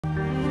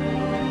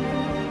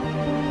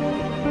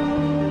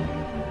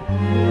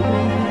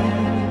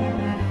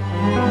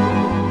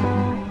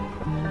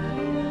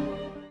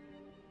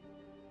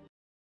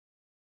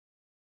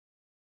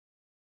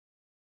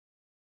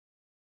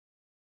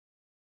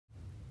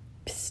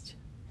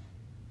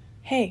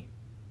Hey.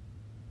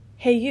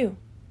 Hey, you.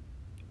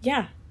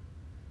 Yeah.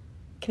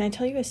 Can I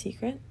tell you a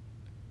secret?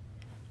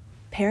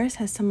 Paris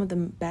has some of the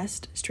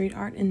best street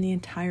art in the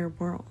entire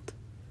world.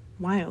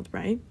 Wild,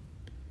 right?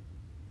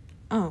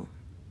 Oh,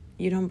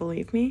 you don't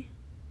believe me?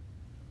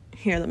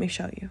 Here, let me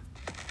show you.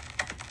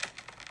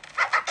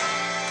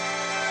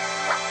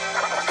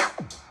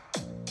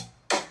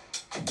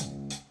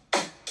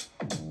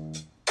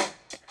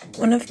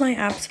 One of my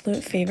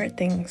absolute favorite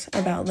things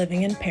about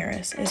living in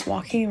Paris is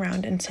walking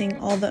around and seeing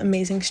all the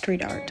amazing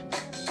street art.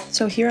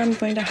 So here I'm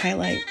going to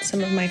highlight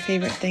some of my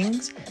favorite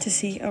things to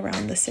see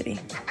around the city.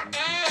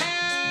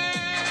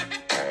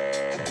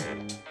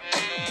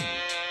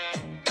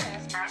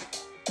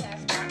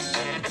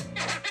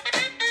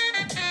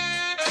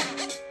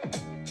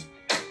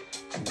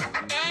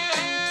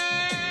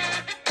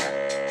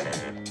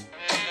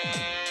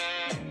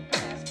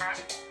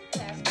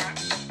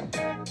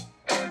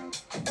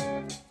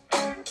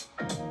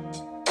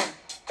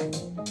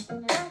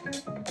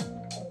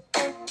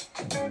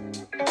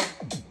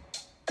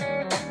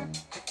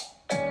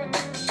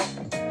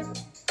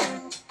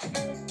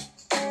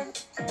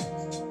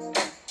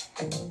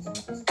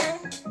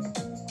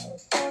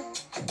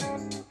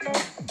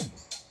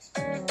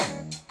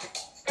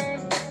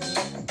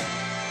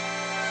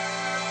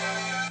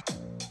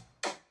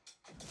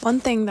 One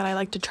thing that I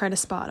like to try to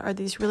spot are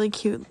these really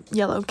cute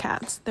yellow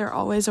cats. They're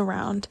always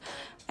around,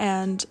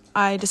 and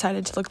I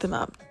decided to look them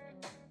up.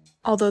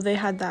 Although they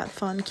had that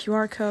fun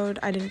QR code,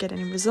 I didn't get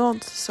any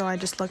results, so I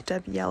just looked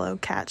up yellow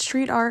cat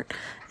street art,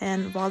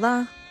 and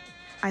voila,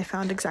 I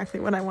found exactly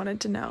what I wanted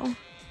to know.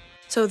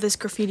 So this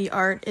graffiti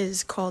art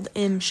is called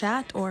M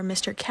Chat or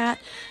Mr. Cat,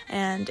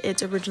 and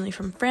it's originally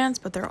from France,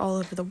 but they're all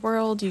over the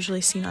world,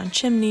 usually seen on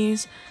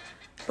chimneys.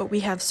 But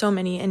we have so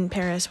many in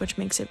Paris, which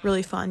makes it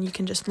really fun. You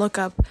can just look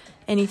up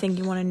anything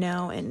you want to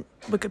know, and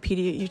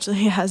Wikipedia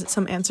usually has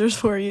some answers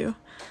for you.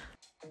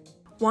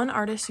 One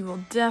artist you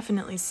will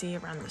definitely see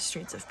around the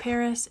streets of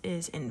Paris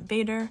is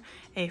Invader,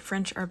 a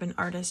French urban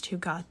artist who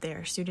got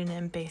their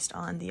pseudonym based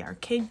on the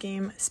arcade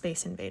game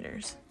Space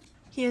Invaders.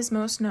 He is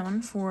most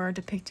known for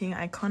depicting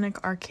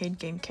iconic arcade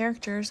game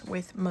characters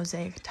with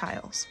mosaic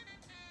tiles.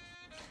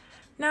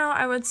 Now,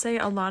 I would say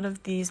a lot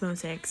of these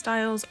mosaic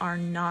styles are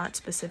not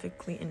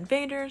specifically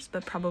Invaders,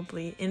 but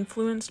probably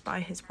influenced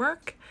by his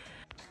work.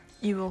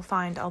 You will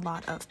find a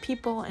lot of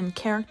people and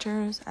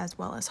characters, as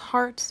well as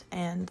hearts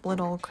and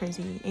little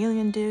crazy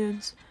alien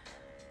dudes.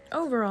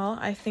 Overall,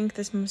 I think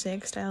this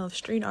mosaic style of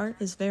street art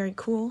is very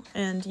cool,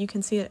 and you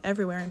can see it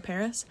everywhere in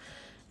Paris,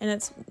 and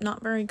it's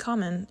not very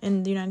common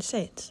in the United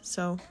States,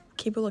 so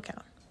keep a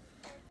lookout.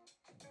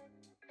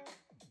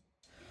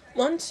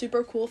 One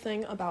super cool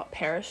thing about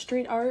Paris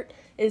street art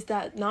is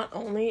that not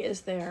only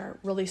is there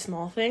really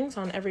small things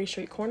on every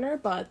street corner,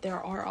 but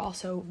there are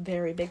also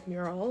very big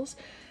murals.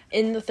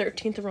 In the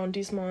 13th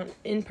arrondissement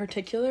in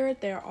particular,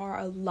 there are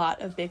a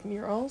lot of big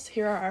murals.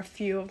 Here are a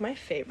few of my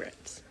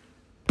favorites.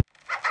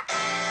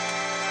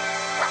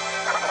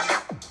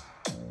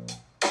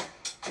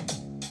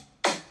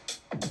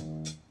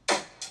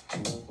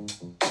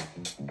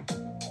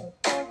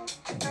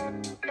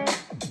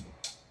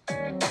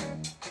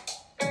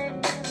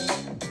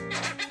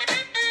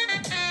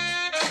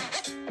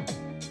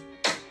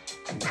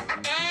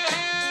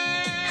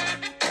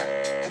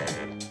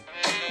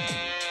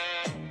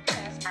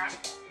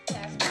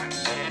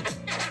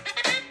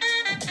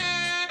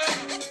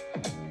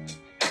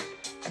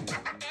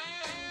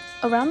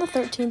 Around the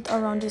 13th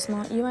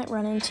arrondissement, you might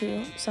run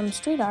into some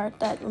street art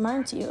that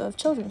reminds you of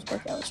children's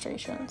book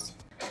illustrations.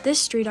 This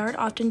street art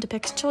often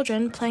depicts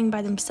children playing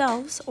by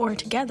themselves or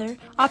together,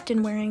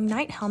 often wearing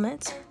night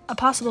helmets, a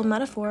possible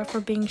metaphor for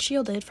being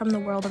shielded from the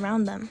world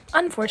around them.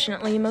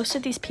 Unfortunately, most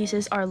of these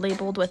pieces are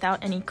labeled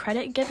without any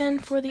credit given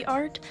for the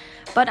art,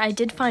 but I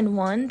did find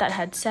one that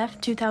had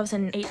Seth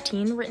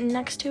 2018 written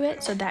next to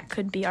it, so that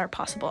could be our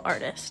possible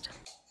artist.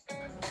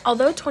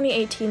 Although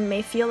 2018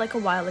 may feel like a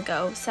while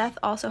ago, Seth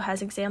also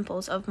has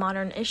examples of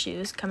modern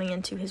issues coming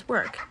into his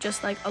work,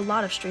 just like a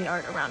lot of street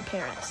art around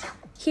Paris.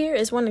 Here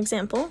is one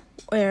example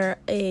where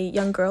a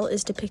young girl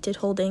is depicted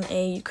holding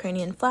a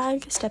Ukrainian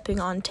flag stepping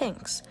on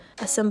tanks,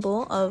 a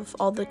symbol of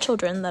all the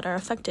children that are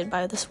affected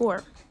by this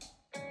war.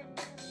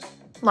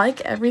 Like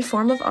every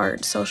form of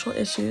art, social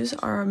issues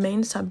are a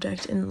main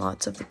subject in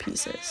lots of the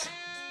pieces.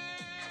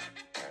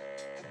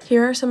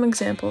 Here are some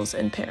examples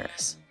in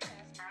Paris.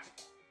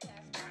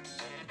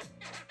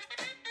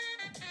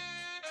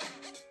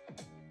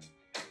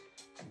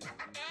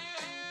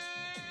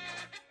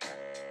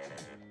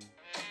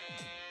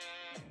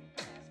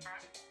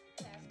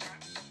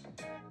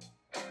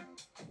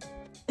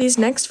 These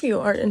next few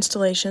art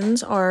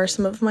installations are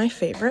some of my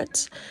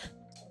favorites.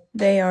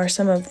 They are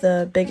some of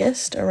the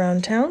biggest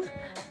around town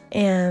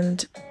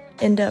and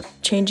end up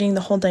changing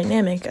the whole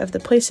dynamic of the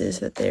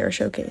places that they are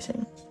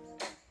showcasing.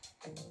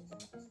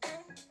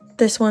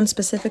 This one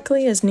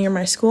specifically is near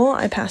my school.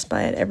 I pass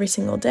by it every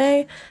single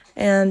day,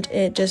 and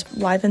it just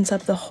livens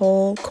up the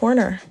whole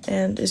corner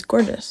and is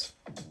gorgeous.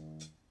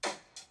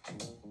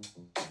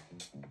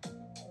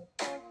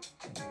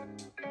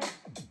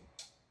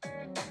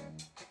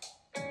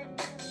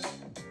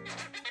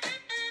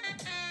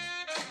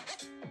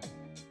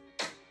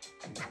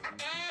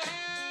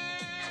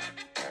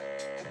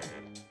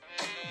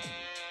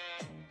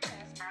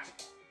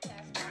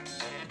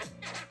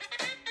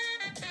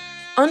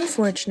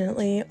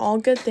 Unfortunately, all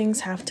good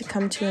things have to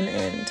come to an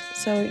end,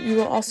 so you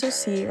will also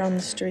see around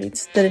the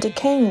streets the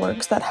decaying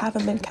works that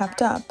haven't been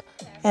kept up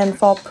and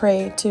fall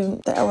prey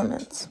to the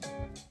elements.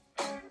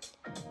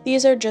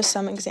 These are just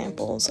some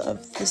examples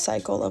of the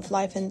cycle of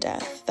life and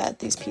death that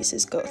these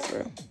pieces go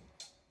through.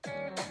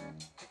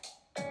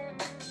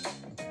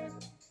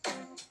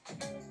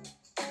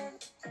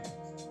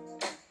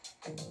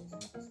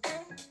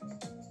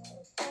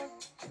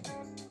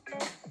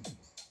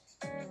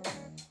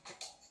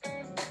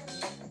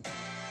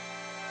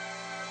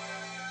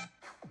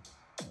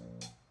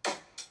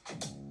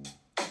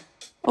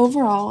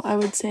 Overall, I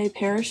would say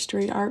Paris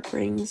street art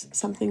brings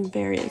something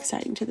very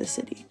exciting to the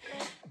city.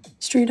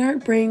 Street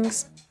art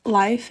brings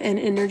life and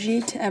energy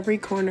to every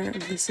corner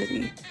of the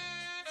city.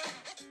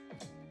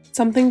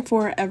 Something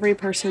for every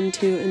person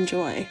to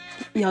enjoy,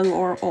 young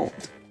or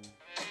old.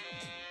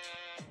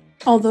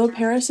 Although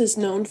Paris is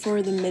known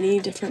for the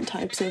many different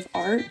types of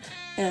art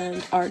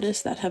and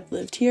artists that have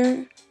lived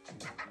here,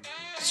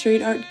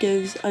 street art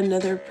gives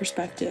another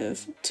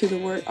perspective to the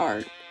word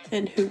art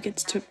and who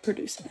gets to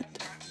produce it.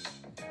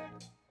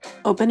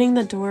 Opening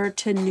the door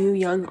to new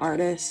young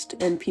artists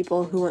and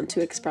people who want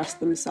to express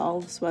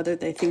themselves, whether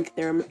they think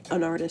they're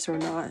an artist or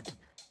not.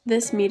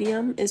 This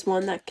medium is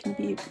one that can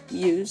be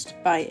used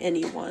by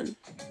anyone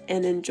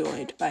and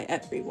enjoyed by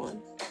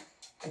everyone.